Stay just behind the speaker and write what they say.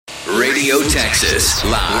Radio Texas,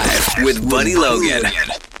 live with Buddy Logan.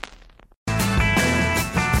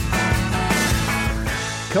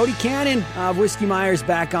 Cody Cannon of Whiskey Myers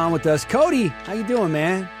back on with us. Cody, how you doing,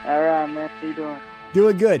 man? All right, man. How you doing?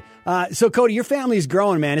 Doing good. So, Cody, your family is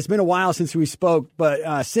growing, man. It's been a while since we spoke,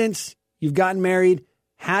 but since you've gotten married,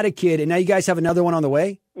 had a kid, and now you guys have another one on the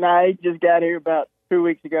way? No, he just got here about 2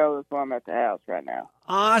 weeks ago. That's why I'm at the house right now.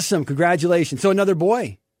 Awesome. Congratulations. So another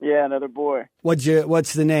boy? Yeah, another boy. What's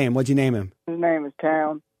the name? What'd you name him? His name is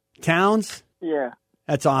Towns. Towns? Yeah.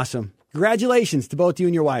 That's awesome. Congratulations to both you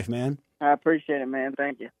and your wife, man. I appreciate it, man.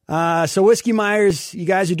 Thank you. So Whiskey Myers, you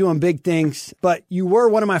guys are doing big things, but you were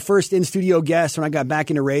one of my first in-studio guests when I got back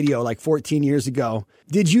into radio like 14 years ago.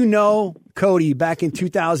 Did you know, Cody, back in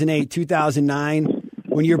 2008, 2009,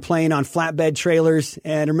 when you were playing on flatbed trailers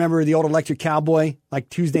and remember the old electric cowboy, like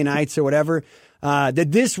Tuesday nights or whatever,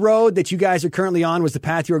 that this road that you guys are currently on was the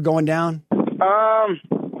path you were going down?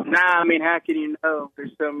 Nah, I mean, how can you know?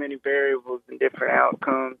 There's so many variables and different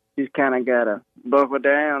outcomes. You just kind of got to buckle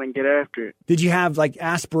down and get after it. Did you have like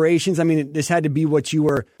aspirations? I mean, this had to be what you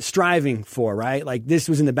were striving for, right? Like this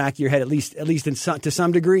was in the back of your head, at least to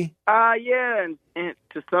some degree? Yeah, and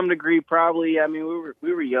to some degree, probably. I mean,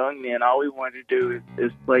 we were young then. All we wanted to do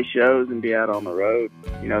is play shows and be out on the road.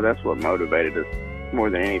 You know, that's what motivated us more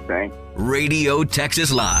than anything. Radio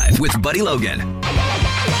Texas Live with Buddy Logan.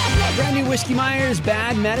 Brand new Whiskey Myers,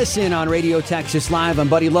 Bad Medicine on Radio Texas Live. I'm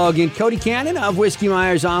Buddy Logan. Cody Cannon of Whiskey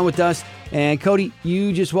Myers on with us. And Cody,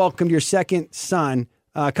 you just welcomed your second son.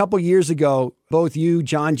 A couple years ago, both you,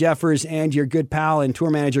 John Jeffers, and your good pal and tour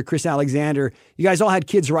manager, Chris Alexander, you guys all had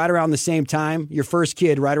kids right around the same time. Your first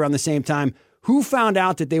kid right around the same time. Who found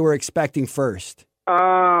out that they were expecting first? Who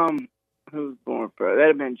was born first? That'd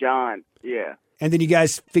have been John, yeah. And then you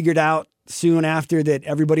guys figured out soon after that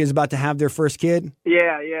everybody was about to have their first kid?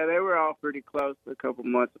 Yeah, they were all pretty close, a couple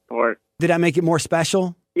months apart. Did that make it more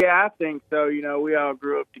special? Yeah, I think so. You know, we all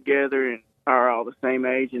grew up together and are all the same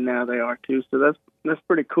age, and now they are too. So that's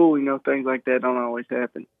pretty cool. You know, things like that don't always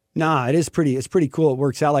happen. Nah, it's pretty cool. It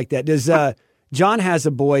works out like that. Does John has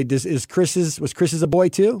a boy? Was Chris's a boy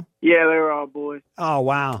too? Yeah, they were all boys. Oh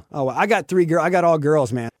wow. I got 3 girls. I got all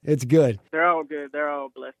girls, man. It's good. They're all good. They're all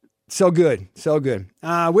blessed. So good.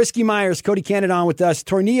 Whiskey Myers, Cody Cannon on with us.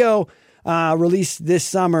 Tornillo released this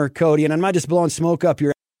summer, Cody, and I'm not just blowing smoke up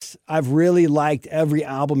your ass. I've really liked every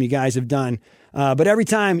album you guys have done. But every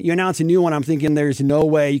time you announce a new one, I'm thinking there's no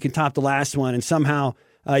way you can top the last one, and somehow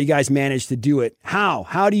you guys managed to do it. How?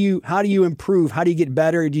 How do you improve? How do you get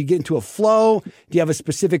better? Do you get into a flow? Do you have a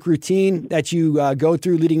specific routine that you go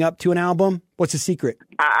through leading up to an album? What's the secret?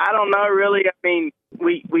 I don't know, really. I mean,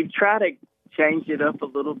 we try to change it up a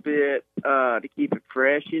little bit to keep it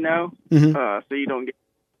fresh, you know, so you don't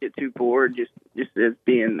get too bored just as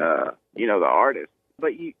being, you know, the artist.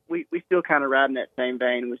 But we still kind of ride in that same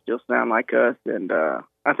vein. We still sound like us, and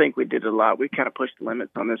I think we did a lot. We kind of pushed the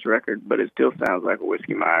limits on this record, but it still sounds like a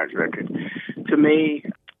Whiskey Myers record to me.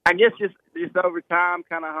 I guess just over time,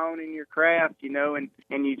 kind of honing your craft, you know, and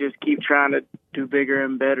you just keep trying to do bigger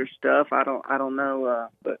and better stuff. I don't know,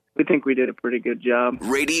 but we think we did a pretty good job.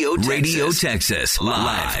 Radio Texas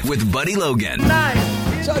live with Buddy Logan.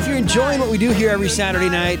 So if you're enjoying what we do here every Saturday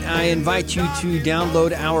night, I invite you to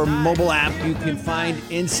download our mobile app. You can find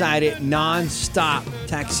inside it nonstop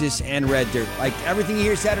Texas and Red Dirt. Like everything you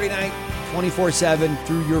hear Saturday night, 24/7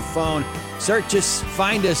 through your phone. Just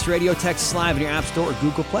find us, Radio Texas Live, in your App Store or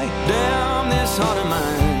Google Play. Down this heart of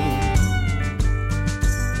mine.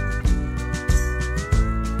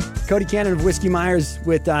 Cody Cannon of Whiskey Myers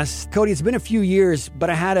with us. Cody, it's been a few years, but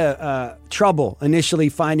I had a trouble initially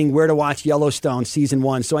finding where to watch Yellowstone Season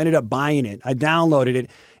 1, so I ended up buying it. I downloaded it,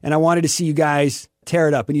 and I wanted to see you guys tear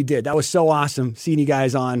it up, and you did. That was so awesome, seeing you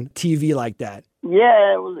guys on TV like that.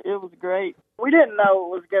 Yeah, it was great. We didn't know it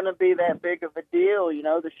was going to be that big of a deal, you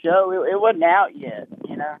know, the show. It wasn't out yet,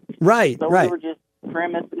 you know. Right, so right. We were just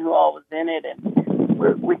premising who all was in it,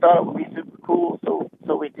 and we thought it would be super cool, so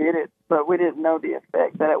we did it. But we didn't know the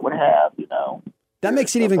effect that it would have, you know. That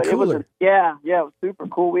makes it even cooler. It was super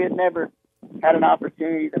cool. We had never had an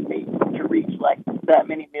opportunity to reach like that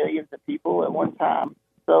many millions of people at one time.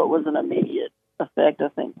 So it was an immediate effect. I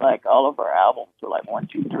think like all of our albums were like 1,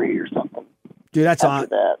 2, 3 or something. Dude, that's awesome.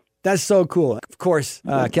 That's so cool. Of course,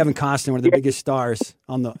 Kevin Costner, one of the biggest stars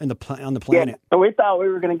on the planet. Yeah. So we thought we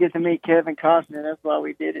were going to get to meet Kevin Costner. That's why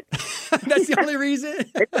we did it. That's the only reason.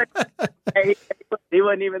 He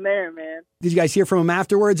wasn't even there, man. Did you guys hear from him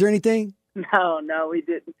afterwards or anything? No, we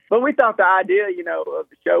didn't. But we thought the idea, you know, of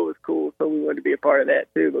the show was cool, so we wanted to be a part of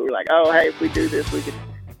that too. But we're like, oh, hey, if we do this,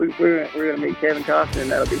 we we're going to meet Kevin Costner,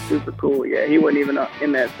 and that'll be super cool. Yeah, he wasn't even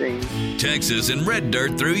in that scene. Texas and Red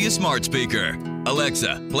Dirt through your smart speaker.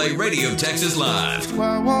 Alexa, play Radio Texas Live.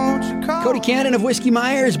 Cody Cannon of Whiskey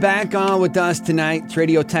Myers back on with us tonight. It's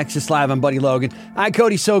Radio Texas Live. I'm Buddy Logan. Hi,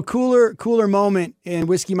 Cody. So cooler moment in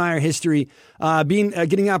Whiskey Meyer history, getting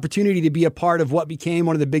the opportunity to be a part of what became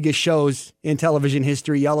one of the biggest shows in television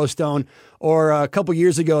history, Yellowstone, or a couple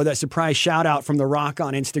years ago, that surprise shout out from The Rock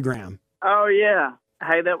on Instagram. Oh, yeah.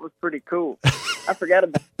 Hey, that was pretty cool. I forgot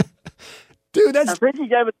about it. Dude, I think he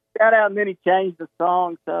gave us a shout out and then he changed the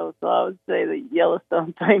song, so I would say the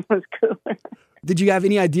Yellowstone thing was cooler. Did you have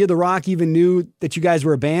any idea The Rock even knew that you guys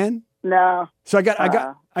were a band? No. So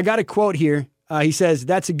I got a quote here. He says,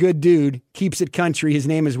 "That's a good dude. Keeps it country. His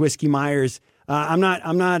name is Whiskey Myers."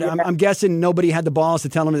 I'm guessing nobody had the balls to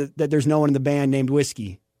tell him that there's no one in the band named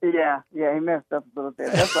Whiskey. Yeah, he messed up a little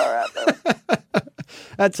bit. That's all right, though.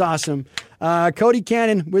 That's awesome. Cody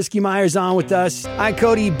Cannon, Whiskey Myers on with us. Hi,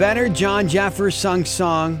 Cody. Better John Jeffers sung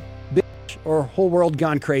song, Bitch, or Whole World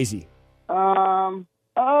Gone Crazy? I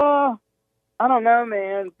don't know,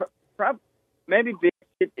 man. Maybe Bitch.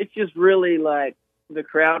 It's just really like the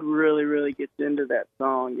crowd really, really gets into that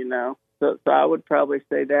song, you know? So I would probably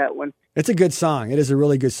say that one. It's a good song. It is a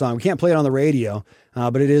really good song. We can't play it on the radio,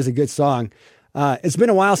 but it is a good song. It's been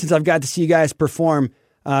a while since I've got to see you guys perform.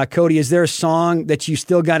 Cody, is there a song that you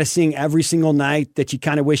still got to sing every single night that you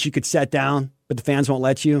kind of wish you could set down, but the fans won't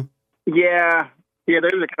let you? Yeah,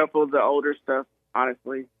 there's a couple of the older stuff,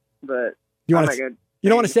 honestly, but you don't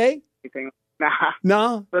want to say anything? Nah,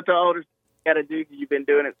 no. But the older stuff you got to do because you've been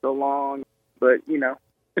doing it so long. But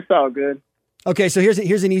it's all good. Okay, so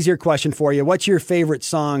here's an easier question for you. What's your favorite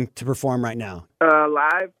song to perform right now?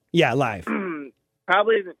 Live? Yeah, live.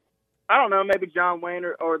 Probably. I don't know, maybe John Wayne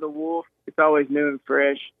or The Wolf. It's always new and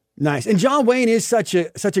fresh. Nice. And John Wayne is such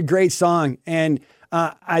a great song. And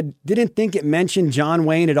I didn't think it mentioned John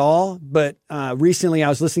Wayne at all, but recently I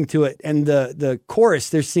was listening to it, and the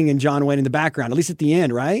chorus, they're singing John Wayne in the background, at least at the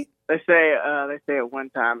end, right? They say it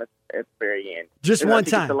one time at the very end. Just one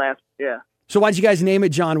time? It's the last, yeah. So why'd you guys name it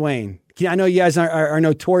John Wayne? I know you guys are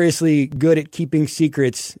notoriously good at keeping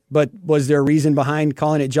secrets, but was there a reason behind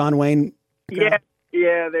calling it John Wayne? Yeah,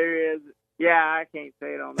 there is. Yeah, I can't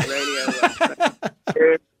say it on the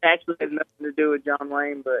radio. It actually has nothing to do with John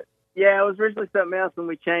Wayne, but yeah, it was originally something else when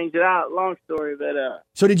we changed it out. Long story, but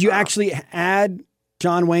So did you actually add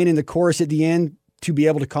John Wayne in the chorus at the end to be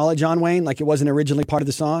able to call it John Wayne, like it wasn't originally part of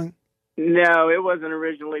the song? No, it wasn't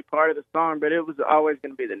originally part of the song, but it was always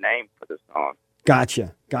going to be the name for the song.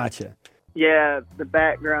 Gotcha. Yeah, the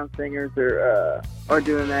background singers are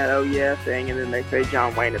doing that "oh yeah" thing, and then they say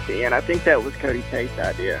John Wayne at the end. I think that was Cody Tate's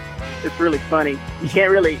idea. It's really funny. You can't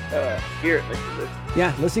really hear it. Listen to this.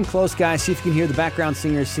 Yeah, listen close, guys. See if you can hear the background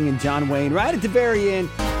singers singing John Wayne right at the very end.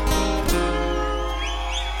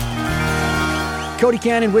 Cody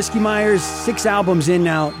Cannon, Whiskey Myers, 6 albums in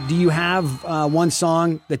now. Do you have one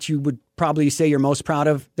song that you would probably say you're most proud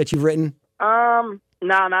of that you've written? No,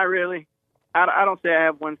 not really. I don't say I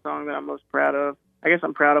have one song that I'm most proud of. I guess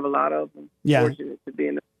I'm proud of a lot of them. Yeah. Fortunate to be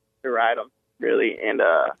in to write them, really. And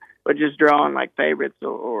but just drawing like favorites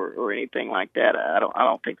or anything like that, I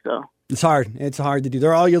don't think so. It's hard. It's hard to do.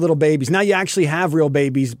 They're all your little babies. Now you actually have real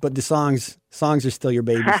babies, but the songs are still your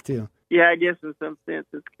babies too. Yeah, I guess in some sense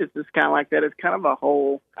it's just kind of like that. It's kind of a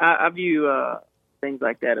whole. I view things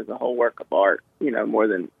like that as a whole work of art, more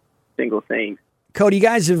than single things. Cody, you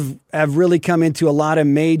guys have really come into a lot of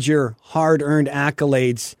major hard-earned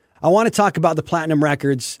accolades. I want to talk about the Platinum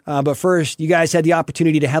Records, but first, you guys had the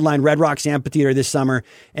opportunity to headline Red Rocks Amphitheater this summer,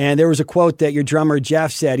 and there was a quote that your drummer,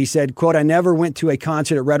 Jeff, said. He said, quote, "I never went to a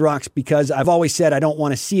concert at Red Rocks because I've always said I don't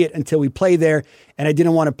want to see it until we play there, and I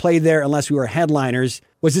didn't want to play there unless we were headliners."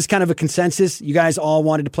 Was this kind of a consensus? You guys all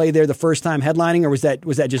wanted to play there the first time headlining, or was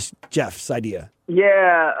that just Jeff's idea?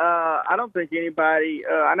 Yeah, I don't think anybody.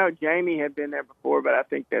 I know Jamie had been there before, but I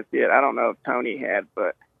think that's it. I don't know if Tony had,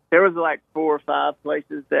 but there was like 4 or 5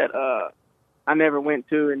 places that I never went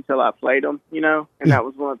to until I played them, and that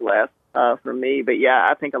was one of the last for me. But yeah,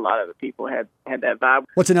 I think a lot of the people had that vibe.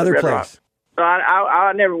 What's another place? Rock. So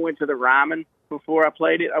I never went to the Ryman before I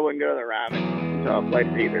played it. I wouldn't go to the Ryman until I played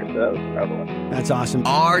it either. So that was another one. That's awesome.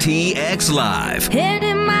 RTX Live. Head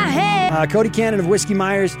in my head. Cody Cannon of Whiskey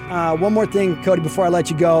Myers. One more thing, Cody, before I let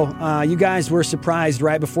you go. You guys were surprised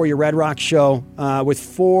right before your Red Rock show with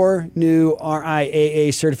 4 new RIAA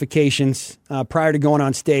certifications prior to going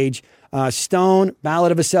on stage. Stone,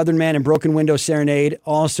 Ballad of a Southern Man, and Broken Window Serenade,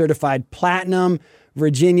 all certified platinum.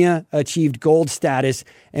 Virginia achieved gold status.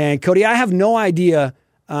 And Cody, I have no idea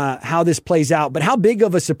how this plays out. But how big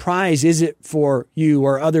of a surprise is it for you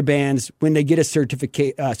or other bands when they get a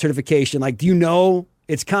certification? Like, do you know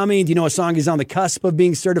it's coming? Do you know a song is on the cusp of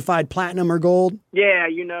being certified platinum or gold? Yeah,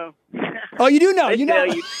 you know. Oh, you do know. They You know.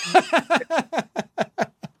 tell you.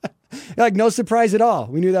 Like, no surprise at all.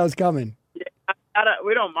 We knew that was coming.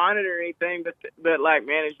 We don't monitor anything, but like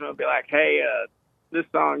management will be like, hey, this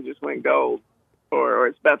song just went gold, or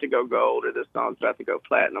it's about to go gold, or this song's about to go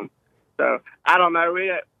platinum. So I don't know.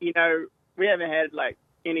 We haven't had like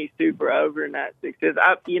any super overnight success.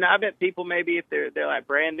 I bet people maybe if they're like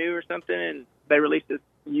brand new or something and they release this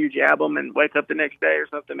huge album and wake up the next day or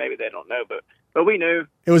something, maybe they don't know. But we knew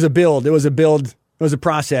It was a build. It was a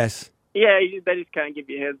process. Yeah, they just kind of give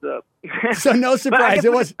you a heads up. So no surprise.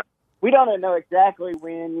 It was. We don't know exactly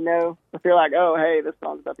when, if you're like, oh, hey, this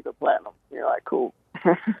song's about to go platinum. You're like, cool.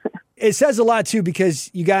 It says a lot, too, because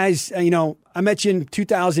you guys, I met you in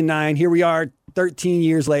 2009. Here we are 14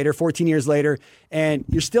 years later, and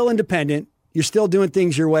you're still independent. You're still doing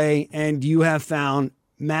things your way, and you have found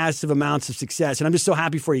massive amounts of success. And I'm just so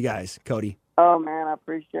happy for you guys, Cody. Oh, man, I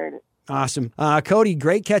appreciate it. Awesome. Cody,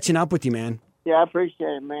 great catching up with you, man. Yeah, I appreciate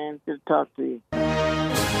it, man. Good to talk to you.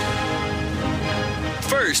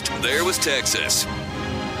 First, there was Texas.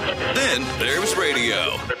 Then, there was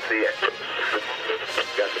radio.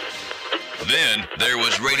 Then, there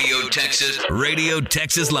was Radio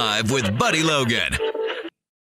Texas Live with Buddy Logan.